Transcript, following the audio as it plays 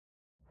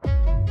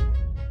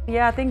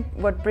Yeah, I think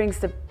what brings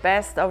the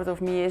best out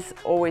of me is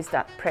always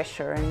that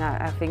pressure, and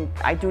I think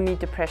I do need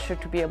the pressure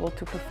to be able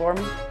to perform.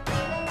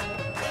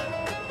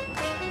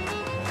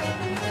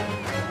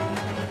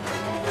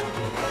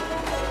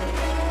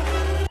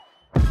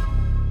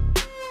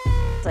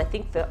 I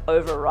think the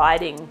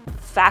overriding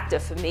factor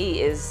for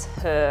me is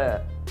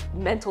her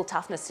mental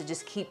toughness to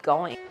just keep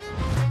going.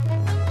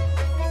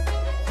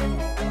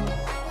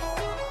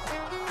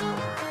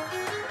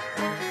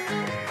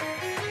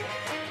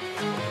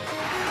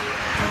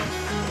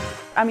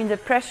 I mean, the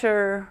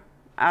pressure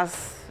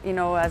as, you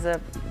know, as a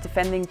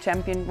defending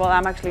champion, well,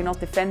 I'm actually not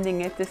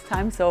defending it this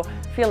time, so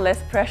I feel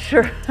less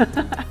pressure.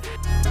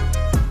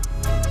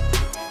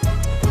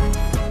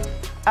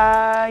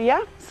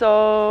 Yeah,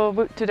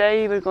 so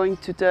today we're going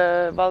to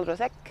the Val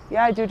d'Rosec.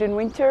 Yeah, I do it in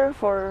winter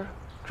for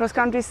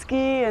cross-country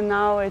ski, and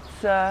now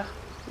it's,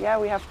 yeah,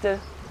 we have the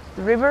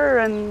river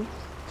and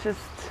just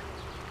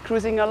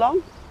cruising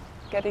along,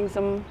 getting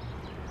some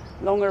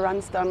longer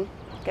runs done,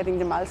 getting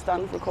the miles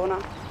done for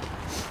Kona.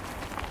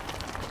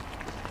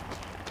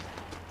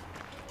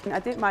 I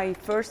did my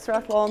first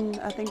triathlon,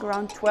 I think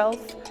around 12,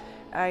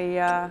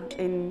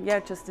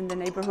 just in the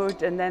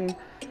neighborhood, and then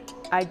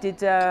I did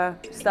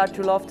start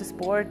to love the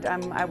sport.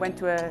 I went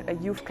to a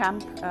youth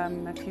camp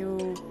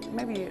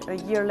maybe a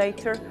year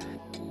later.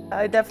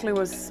 I definitely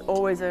was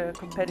always a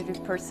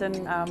competitive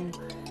person.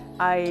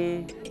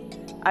 I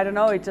don't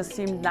know, it just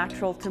seemed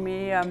natural to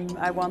me.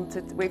 I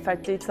wanted, if I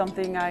did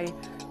something, I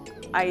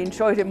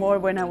enjoyed it more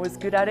when I was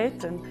good at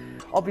it. And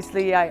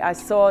obviously, I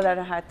saw that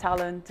I had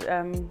talent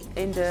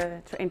in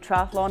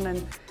triathlon,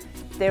 and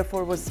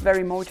therefore was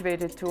very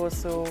motivated to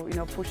also, you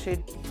know, push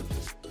it.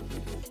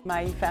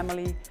 My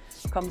family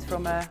comes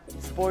from a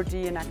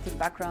sporty and active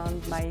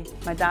background. My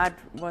dad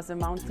was a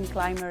mountain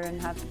climber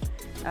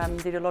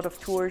and did a lot of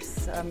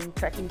tours,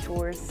 trekking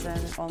tours,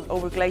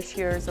 over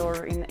glaciers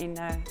or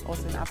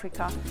also in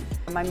Africa.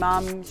 My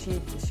mom,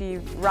 she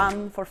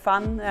ran for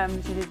fun.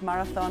 She did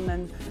marathon,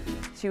 and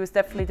she was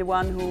definitely the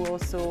one who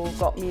also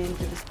got me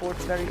into the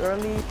sports very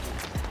early.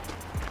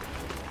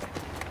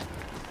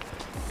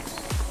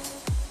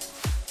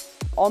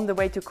 On the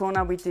way to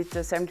Kona, we did the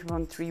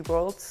 71.3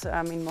 Worlds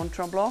in Mont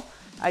Tremblant.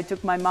 I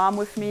took my mom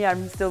with me. I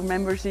still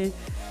remember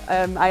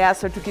I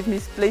asked her to give me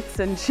splits,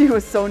 and she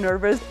was so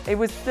nervous. It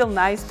was still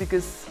nice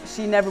because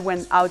she never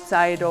went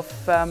outside of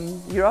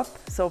Europe.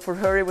 So for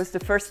her, it was the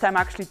first time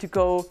actually to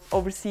go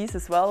overseas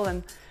as well.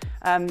 And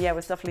yeah, it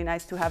was definitely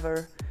nice to have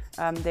her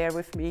there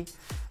with me.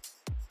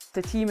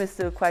 The team is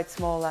still quite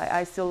small.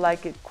 I still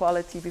like it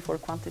quality before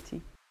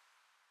quantity.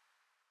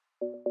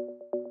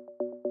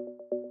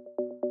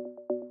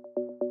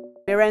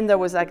 Mirinda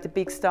was like the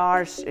big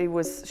star. She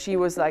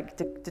was like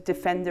the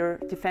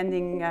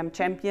defending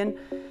champion,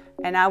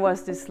 and I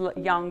was this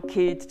young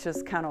kid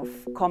just kind of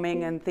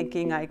coming and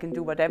thinking I can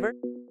do whatever.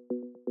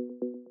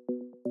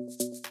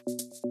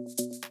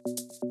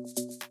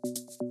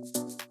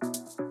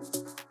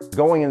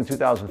 Going in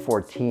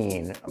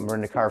 2014,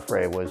 Mirinda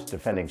Carfrae was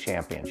defending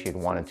champion. She had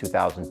won in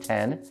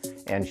 2010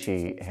 and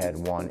she had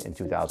won in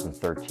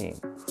 2013.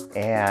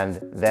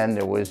 And then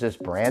there was this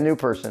brand new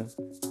person,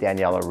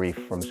 Daniela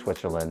from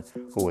Switzerland,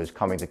 who was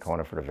coming to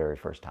Kona for the very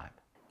first time.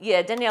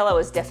 Yeah, Daniela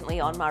was definitely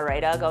on my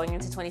radar going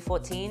into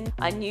 2014.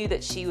 I knew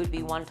that she would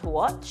be one to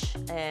watch,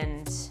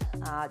 and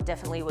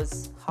definitely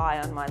was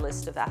high on my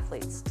list of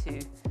athletes to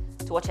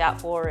watch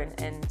out for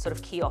and sort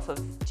of key off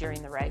of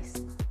during the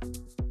race.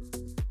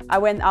 I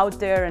went out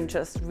there and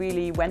just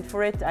really went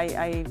for it.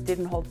 I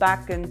didn't hold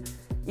back, and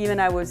even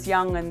I was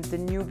young and the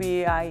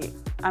newbie,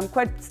 I'm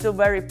still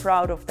very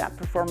proud of that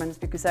performance,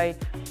 because I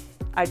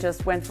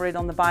just went for it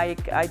on the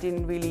bike. I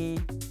didn't really,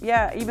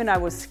 even I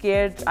was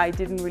scared, I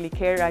didn't really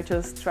care. I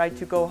just tried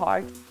to go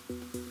hard.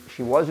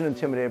 She wasn't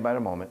intimidated by the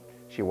moment.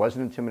 She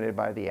wasn't intimidated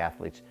by the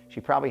athletes.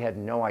 She probably had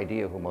no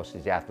idea who most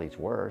of these athletes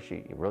were.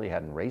 She really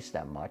hadn't raced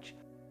that much.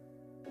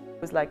 It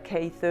was like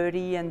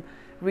K30 and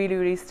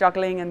really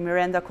struggling, and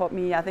Mirinda caught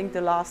me, I think,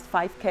 the last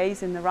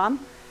 5Ks in the run.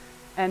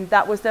 And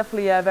that was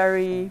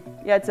definitely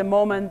it's a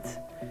moment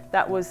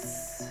that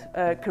was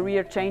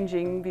career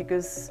changing,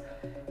 because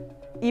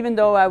even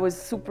though I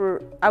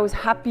was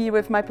happy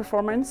with my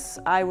performance,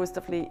 I was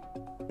definitely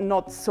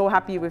not so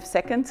happy with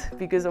second,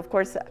 because of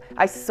course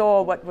I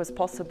saw what was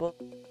possible.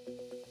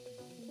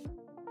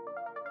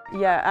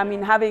 Yeah, I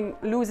mean,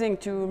 losing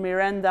to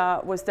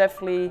Mirinda was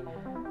definitely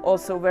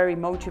also very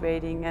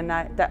motivating, and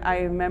I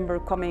remember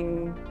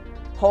coming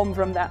home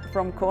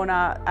from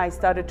Kona, I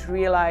started to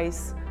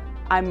realize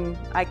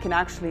I can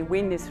actually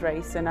win this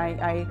race, and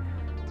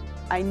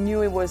I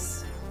knew I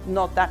was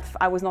not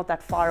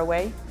that far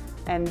away,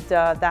 and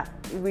that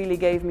really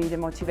gave me the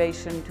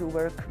motivation to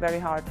work very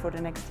hard for the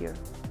next year.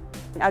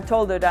 I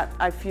told her that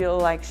I feel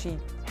like she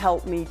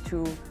helped me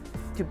to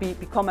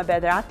become a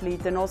better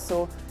athlete, and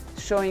also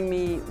showing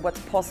me what's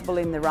possible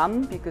in the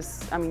run,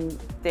 because I mean,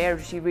 there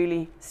she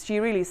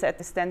really set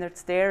the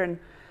standards there, and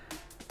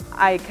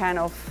I kind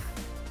of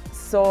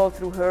saw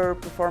through her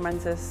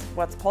performances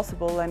what's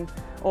possible, and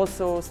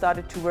also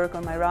started to work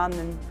on my run.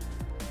 And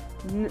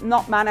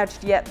not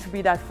managed yet to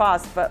be that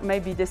fast, but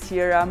maybe this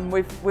year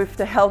with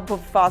the help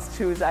of fast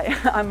shoes,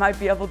 I might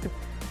be able to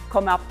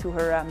come up to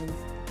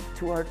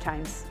her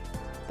times.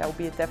 That would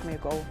be definitely a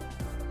goal.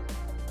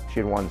 She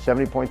had won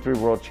 70.3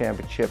 World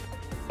Championship,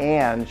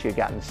 and she had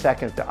gotten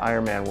second to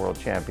Ironman World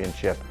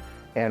Championship,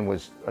 and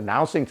was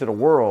announcing to the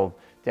world,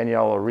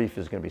 Daniela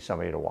is going to be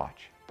somebody to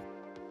watch.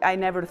 I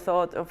never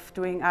thought of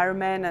doing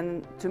Ironman,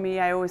 and to me,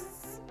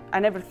 I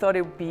never thought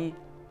it would be,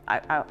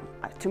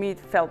 to me it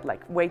felt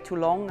like way too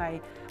long.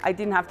 I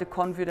didn't have the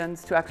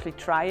confidence to actually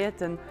try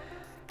it, and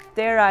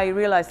there I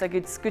realized like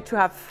it's good to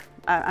have,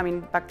 I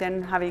mean, back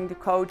then having the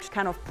coach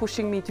kind of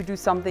pushing me to do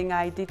something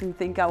I didn't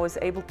think I was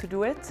able to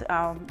do it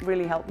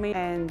really helped me.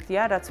 And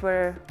yeah, that's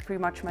where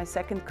pretty much my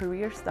second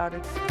career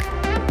started.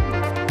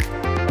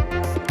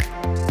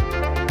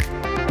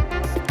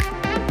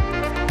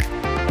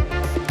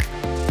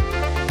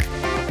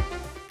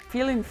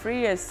 Feeling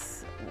free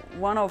is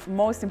one of the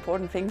most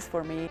important things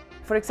for me.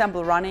 For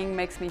example, running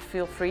makes me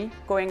feel free.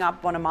 Going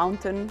up on a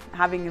mountain,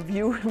 having a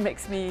view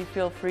makes me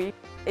feel free.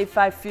 If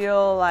I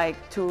feel like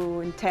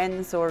too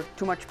intense or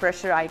too much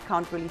pressure, I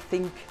can't really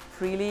think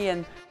freely.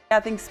 And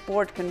I think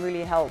sport can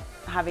really help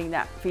having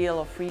that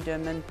feel of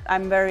freedom. And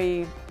I'm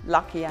very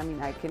lucky. I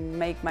mean, I can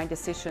make my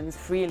decisions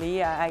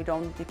freely. I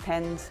don't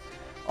depend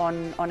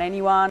on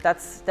anyone.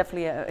 That's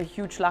definitely a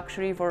huge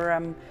luxury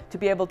for to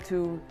be able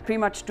to pretty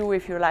much do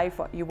with your life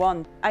what you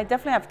want. I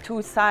definitely have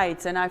two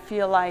sides, and I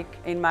feel like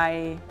in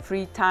my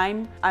free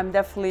time I'm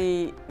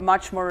definitely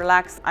much more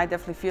relaxed. I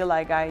definitely feel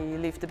like I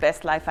live the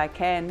best life I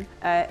can,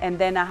 and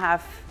then I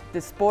have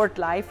the sport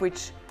life,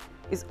 which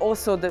is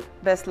also the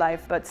best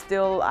life, but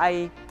still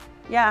I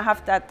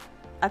have that,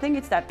 I think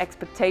it's that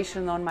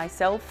expectation on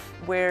myself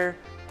where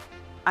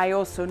I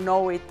also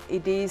know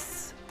it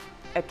is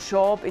a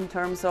job in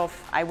terms of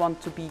I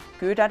want to be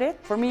good at it.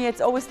 For me, it's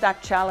always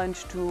that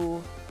challenge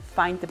to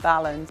find the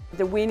balance.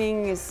 The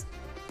winning is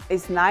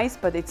nice,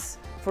 but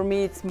for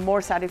me it's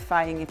more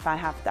satisfying if I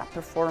have that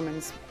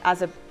performance.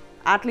 As an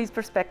athlete's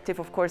perspective,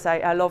 of course,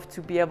 I love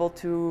to be able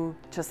to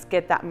just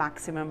get that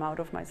maximum out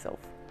of myself.